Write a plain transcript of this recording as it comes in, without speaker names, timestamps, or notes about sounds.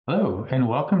and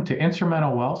welcome to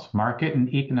Instrumental Wealth's Market and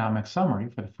Economic Summary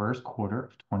for the first quarter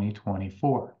of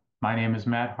 2024. My name is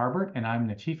Matt Harbert, and I'm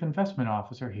the Chief Investment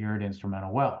Officer here at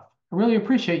Instrumental Wealth. I really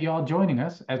appreciate you all joining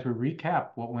us as we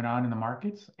recap what went on in the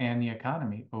markets and the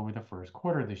economy over the first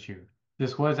quarter this year.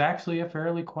 This was actually a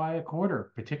fairly quiet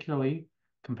quarter, particularly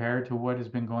compared to what has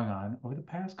been going on over the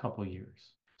past couple of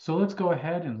years. So let's go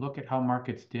ahead and look at how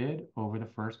markets did over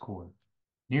the first quarter.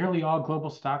 Nearly all global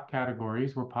stock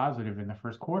categories were positive in the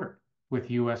first quarter, with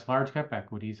U.S. large cap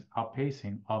equities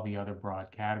outpacing all the other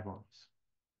broad categories.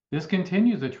 This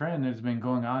continues a trend that has been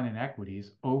going on in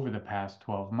equities over the past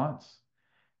 12 months.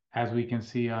 As we can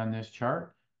see on this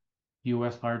chart,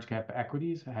 U.S. large cap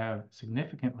equities have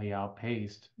significantly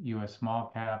outpaced U.S. small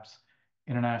caps,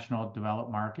 international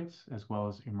developed markets, as well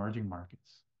as emerging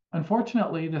markets.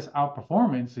 Unfortunately, this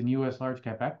outperformance in U.S. large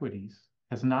cap equities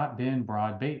has not been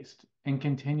broad-based and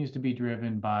continues to be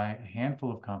driven by a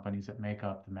handful of companies that make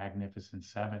up the Magnificent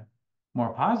Seven.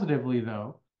 More positively,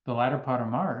 though, the latter part of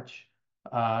March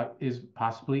is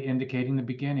possibly indicating the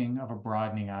beginning of a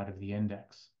broadening out of the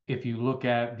index. If you look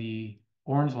at the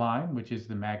orange line, which is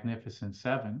the Magnificent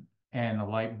Seven, and the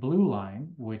light blue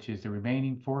line, which is the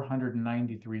remaining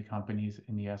 493 companies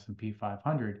in the S&P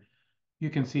 500, you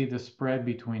can see the spread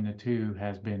between the two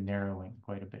has been narrowing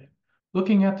quite a bit.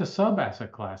 Looking at the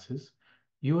sub-asset classes,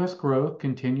 U.S. growth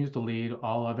continues to lead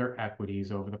all other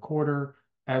equities over the quarter,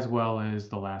 as well as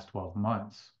the last 12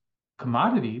 months.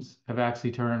 Commodities have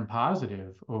actually turned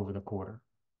positive over the quarter,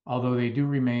 although they do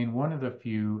remain one of the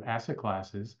few asset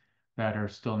classes that are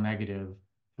still negative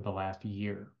for the last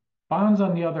year. Bonds,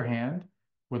 on the other hand,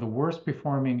 were the worst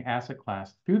performing asset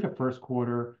class through the first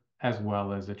quarter, as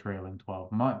well as the trailing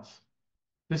 12 months.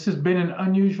 This has been an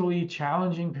unusually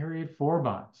challenging period for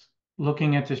bonds.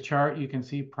 Looking at this chart, you can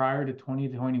see prior to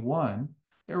 2021,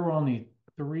 there were only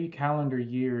 3 calendar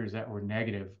years that were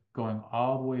negative, going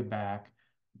all the way back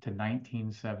to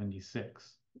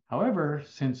 1976. However,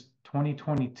 since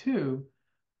 2022,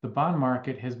 the bond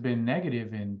market has been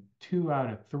negative in 2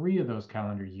 out of 3 of those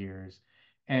calendar years,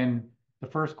 and the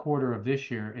first quarter of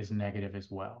this year is negative as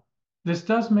well. This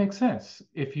does make sense.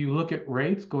 If you look at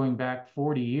rates going back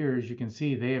 40 years, you can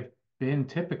see they have been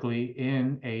typically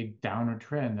in a downward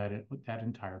trend that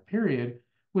entire period,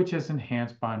 which has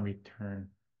enhanced bond returns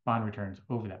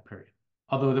over that period.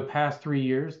 Although the past 3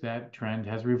 years, that trend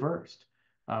has reversed,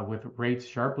 with rates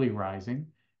sharply rising,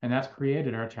 and that's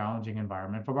created our challenging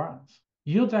environment for bonds.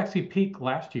 Yields actually peaked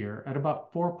last year at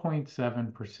about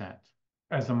 4.7%,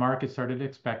 as the market started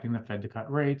expecting the Fed to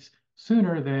cut rates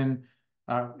sooner than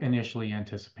initially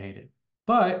anticipated.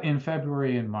 But in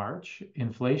February and March,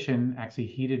 inflation actually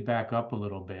heated back up a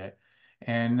little bit,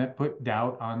 and that put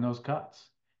doubt on those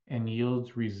cuts, and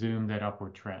yields resumed that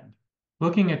upward trend.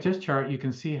 Looking at this chart, you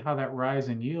can see how that rise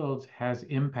in yields has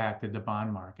impacted the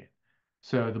bond market.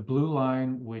 So the blue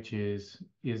line, which is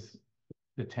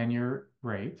the 10-year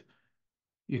rate,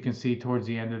 you can see towards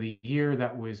the end of the year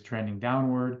that was trending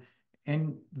downward.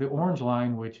 And the orange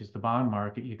line, which is the bond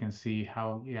market, you can see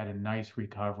how you had a nice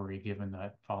recovery given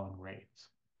the falling rates.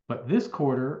 But this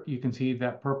quarter, you can see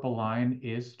that purple line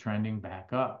is trending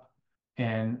back up.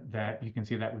 And that you can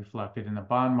see that reflected in the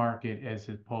bond market as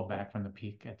it pulled back from the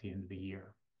peak at the end of the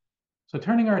year. So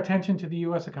turning our attention to the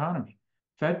U.S. economy,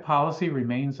 Fed policy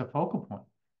remains a focal point,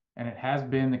 and it has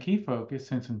been the key focus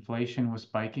since inflation was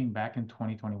spiking back in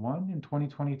 2021 and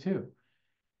 2022.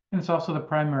 And it's also the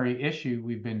primary issue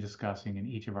we've been discussing in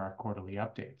each of our quarterly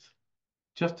updates.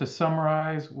 Just to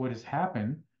summarize what has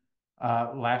happened,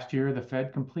 last year the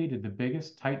Fed completed the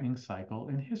biggest tightening cycle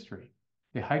in history.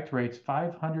 They hiked rates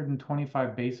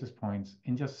 525 basis points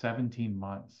in just 17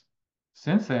 months.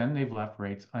 Since then, they've left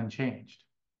rates unchanged.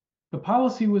 The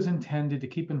policy was intended to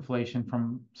keep inflation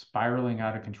from spiraling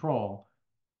out of control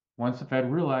once the Fed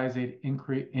realized they'd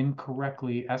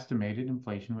incorrectly estimated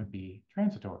inflation would be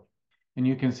transitory. And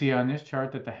you can see on this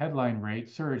chart that the headline rate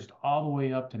surged all the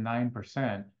way up to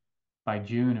 9% by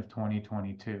June of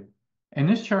 2022. And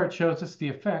this chart shows us the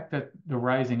effect that the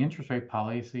rising interest rate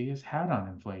policy has had on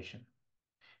inflation.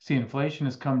 See, inflation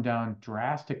has come down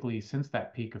drastically since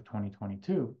that peak of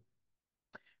 2022.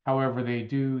 However, they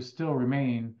do still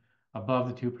remain above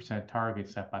the 2% target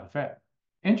set by the Fed.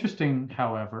 Interesting,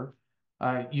 however,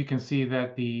 you can see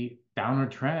that the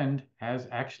downward trend has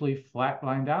actually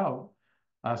flatlined out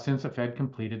since the Fed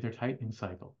completed their tightening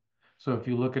cycle. So if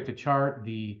you look at the chart,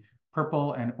 the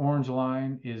purple and orange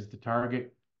line is the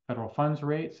target federal funds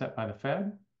rate set by the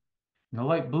Fed. And the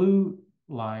light blue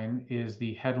line is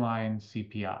the headline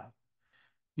CPI.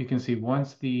 You can see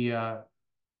once the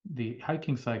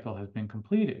hiking cycle has been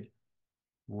completed,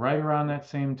 right around that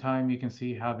same time, you can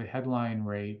see how the headline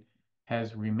rate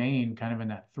has remained kind of in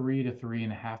that 3 to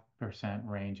 3.5%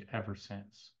 range ever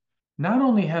since. Not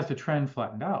only has the trend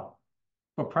flattened out,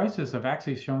 but prices have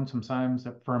actually shown some signs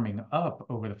of firming up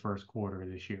over the first quarter of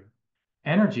this year.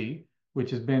 Energy,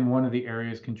 which has been one of the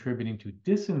areas contributing to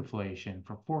disinflation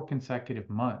for 4 consecutive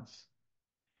months,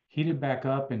 heated back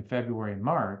up in February and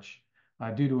March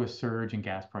due to a surge in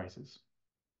gas prices.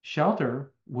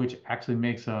 Shelter, which actually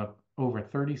makes up over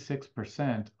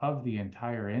 36% of the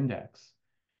entire index,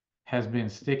 has been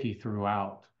sticky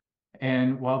throughout.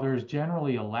 And while there's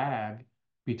generally a lag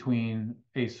between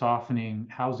a softening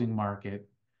housing market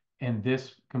and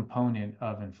this component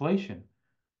of inflation,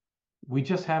 we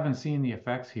just haven't seen the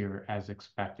effects here as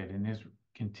expected, and is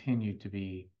continued to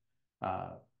be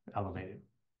elevated.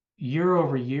 Year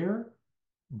over year,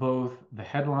 both the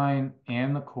headline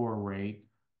and the core rate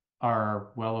are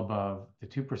well above the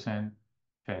 2%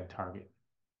 Fed target,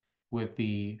 with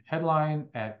the headline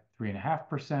at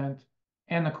 3.5%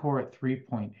 and the core at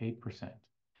 3.8%.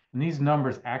 And these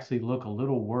numbers actually look a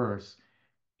little worse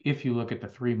if you look at the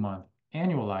 3-month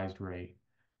annualized rate,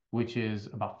 which is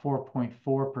about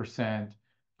 4.4%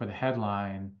 for the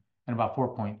headline and about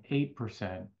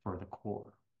 4.8% for the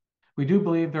core. We do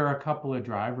believe there are a couple of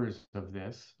drivers of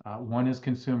this. One is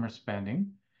consumer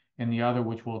spending, and the other,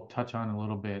 which we'll touch on a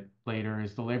little bit later,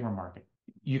 is the labor market.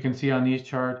 You can see on these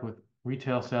charts with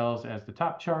retail sales as the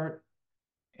top chart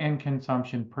and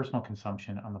consumption, personal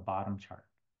consumption on the bottom chart.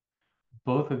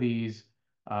 Both of these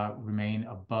remain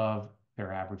above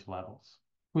their average levels.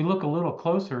 We look a little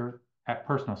closer at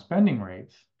personal spending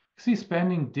rates. See,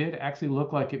 spending did actually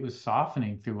look like it was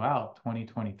softening throughout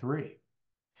 2023,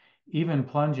 even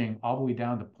plunging all the way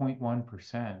down to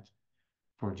 0.1%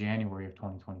 for January of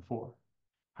 2024.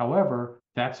 However,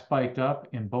 that spiked up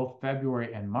in both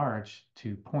February and March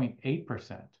to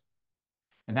 0.8%.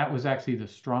 And that was actually the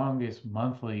strongest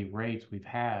monthly rates we've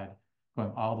had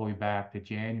going all the way back to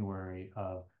January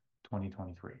of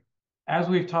 2023. As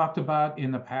we've talked about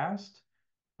in the past,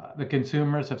 the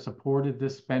consumers have supported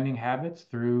this spending habits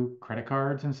through credit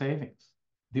cards and savings.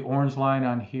 The orange line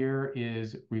on here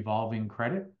is revolving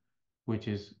credit, which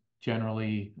is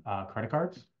generally credit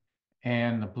cards.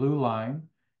 And the blue line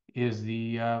is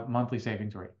the monthly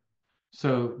savings rate.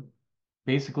 So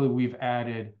basically, we've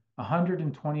added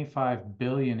 125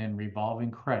 billion in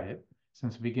revolving credit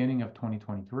since the beginning of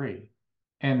 2023,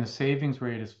 and the savings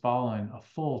rate has fallen a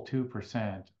full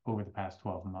 2% over the past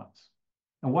 12 months.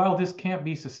 And while this can't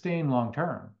be sustained long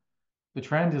term, the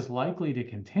trend is likely to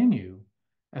continue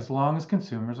as long as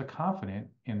consumers are confident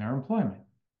in their employment.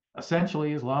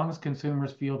 Essentially, as long as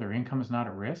consumers feel their income is not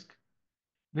at risk,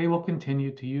 they will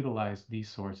continue to utilize these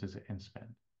sources and spend.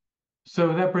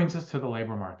 So that brings us to the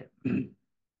labor market.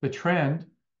 The trend,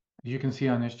 as you can see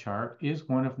on this chart, is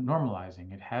one of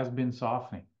normalizing. It has been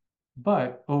softening,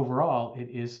 but overall, it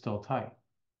is still tight.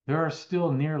 There are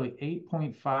still nearly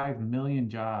 8.5 million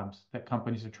jobs that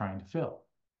companies are trying to fill.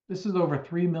 This is over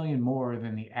 3 million more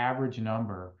than the average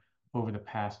number over the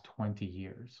past 20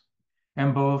 years.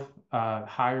 And both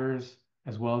hires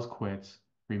as well as quits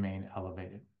remain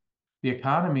elevated. The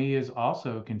economy is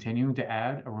also continuing to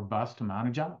add a robust amount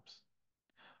of jobs.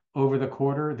 Over the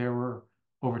quarter, there were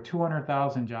over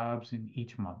 200,000 jobs in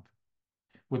each month,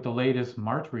 with the latest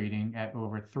March reading at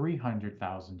over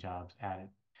 300,000 jobs added.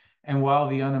 And while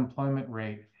the unemployment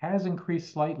rate has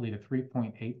increased slightly to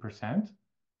 3.8%,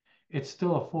 it's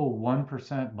still a full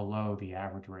 1% below the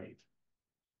average rate.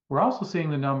 We're also seeing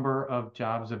the number of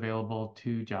jobs available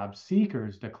to job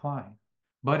seekers decline,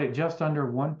 but at just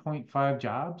under 1.5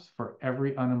 jobs for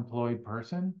every unemployed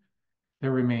person,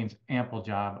 there remains ample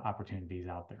job opportunities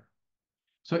out there.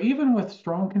 So even with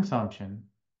strong consumption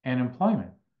and employment,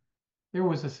 there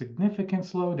was a significant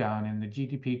slowdown in the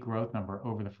GDP growth number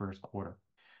over the first quarter.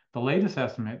 The latest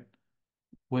estimate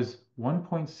was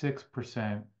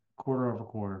 1.6% quarter over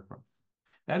quarter growth.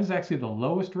 That is actually the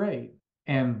lowest rate,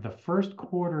 and the first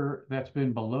quarter that's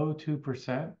been below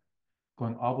 2%,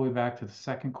 going all the way back to the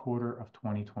second quarter of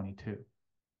 2022.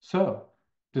 So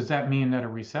does that mean that a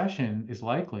recession is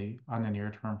likely on the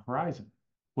near-term horizon?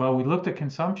 Well, we looked at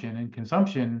consumption, and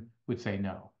consumption would say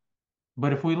no.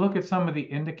 But if we look at some of the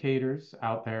indicators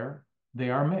out there, they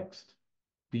are mixed.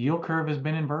 The yield curve has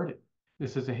been inverted.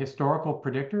 This is a historical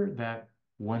predictor that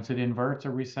once it inverts,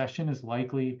 a recession is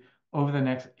likely over the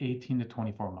next 18 to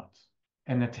 24 months.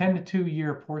 And the 10 to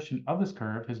 2-year portion of this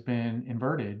curve has been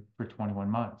inverted for 21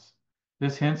 months.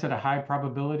 This hints at a high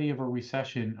probability of a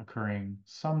recession occurring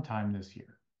sometime this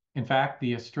year. In fact,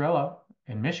 the Estrella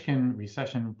and Michigan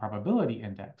Recession Probability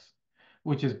Index,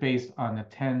 which is based on the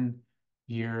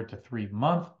 10-year to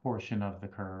 3-month portion of the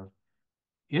curve,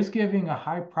 is giving a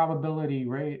high probability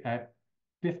rate at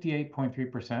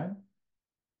 58.3%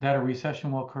 that a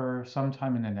recession will occur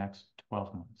sometime in the next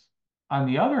 12 months. On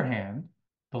the other hand,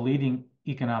 the leading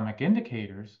economic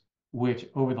indicators, which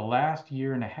over the last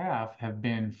year and a half have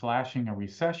been flashing a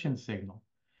recession signal,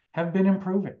 have been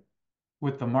improving,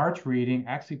 with the March reading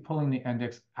actually pulling the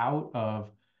index out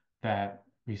of that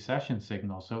recession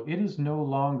signal. So it is no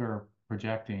longer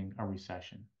projecting a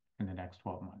recession in the next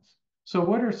 12 months. So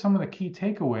what are some of the key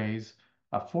takeaways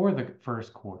for the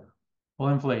first quarter? Well,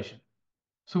 inflation.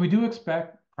 So we do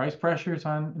expect price pressures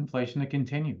on inflation to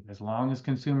continue as long as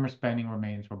consumer spending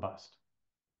remains robust.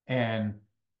 And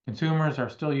consumers are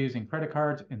still using credit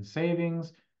cards and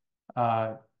savings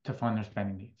to fund their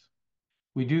spending needs.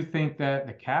 We do think that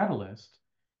the catalyst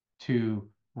to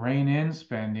rein in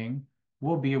spending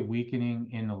will be a weakening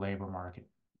in the labor market.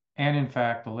 And in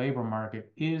fact, the labor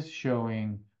market is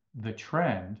showing the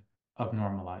trend of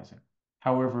normalizing.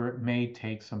 However, it may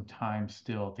take some time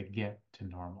still to get to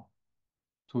normal.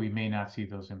 So we may not see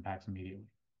those impacts immediately.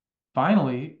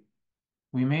 Finally,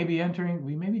 we may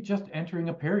be just entering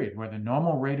a period where the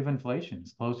normal rate of inflation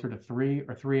is closer to 3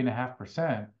 or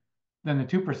 3.5% than the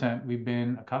 2% we've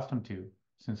been accustomed to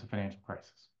since the financial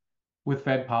crisis. With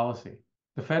Fed policy,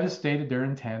 the Fed has stated their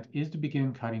intent is to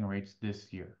begin cutting rates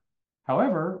this year.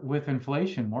 However, with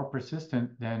inflation more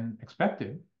persistent than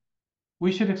expected,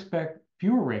 we should expect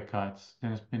fewer rate cuts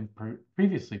than has been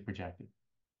previously projected.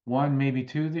 1, maybe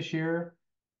 2 this year,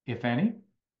 if any.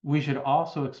 We should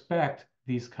also expect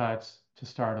these cuts to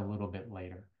start a little bit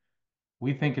later.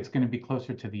 We think it's going to be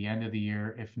closer to the end of the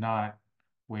year, if not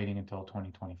waiting until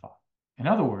 2025. In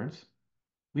other words,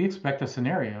 we expect a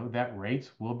scenario that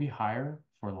rates will be higher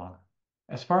for longer.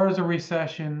 As far as a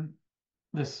recession,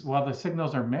 while the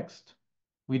signals are mixed,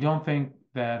 we don't think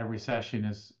that a recession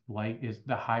is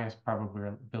the highest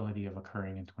probability of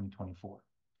occurring in 2024.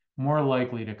 More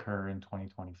likely to occur in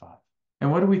 2025.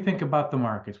 And what do we think about the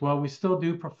markets? Well, we still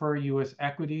do prefer U.S.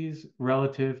 equities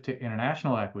relative to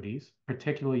international equities,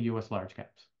 particularly U.S. large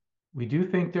caps. We do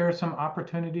think there are some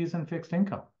opportunities in fixed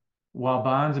income. While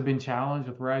bonds have been challenged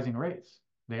with rising rates,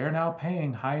 they are now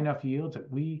paying high enough yields that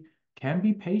we can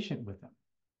be patient with them.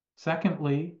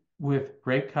 Secondly, with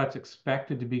rate cuts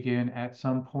expected to begin at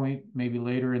some point, maybe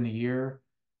later in the year,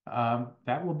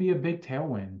 that will be a big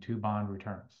tailwind to bond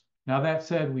returns. Now, that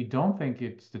said, we don't think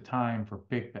it's the time for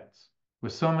big bets.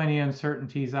 With so many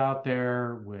uncertainties out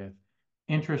there, with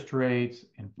interest rates,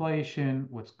 inflation,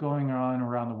 what's going on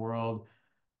around the world,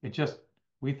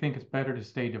 we think it's better to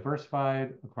stay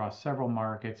diversified across several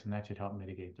markets, and that should help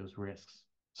mitigate those risks.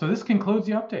 So this concludes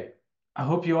the update. I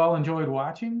hope you all enjoyed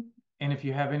watching, and if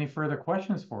you have any further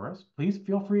questions for us, please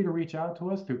feel free to reach out to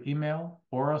us through email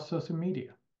or our social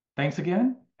media. Thanks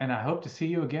again, and I hope to see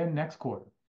you again next quarter.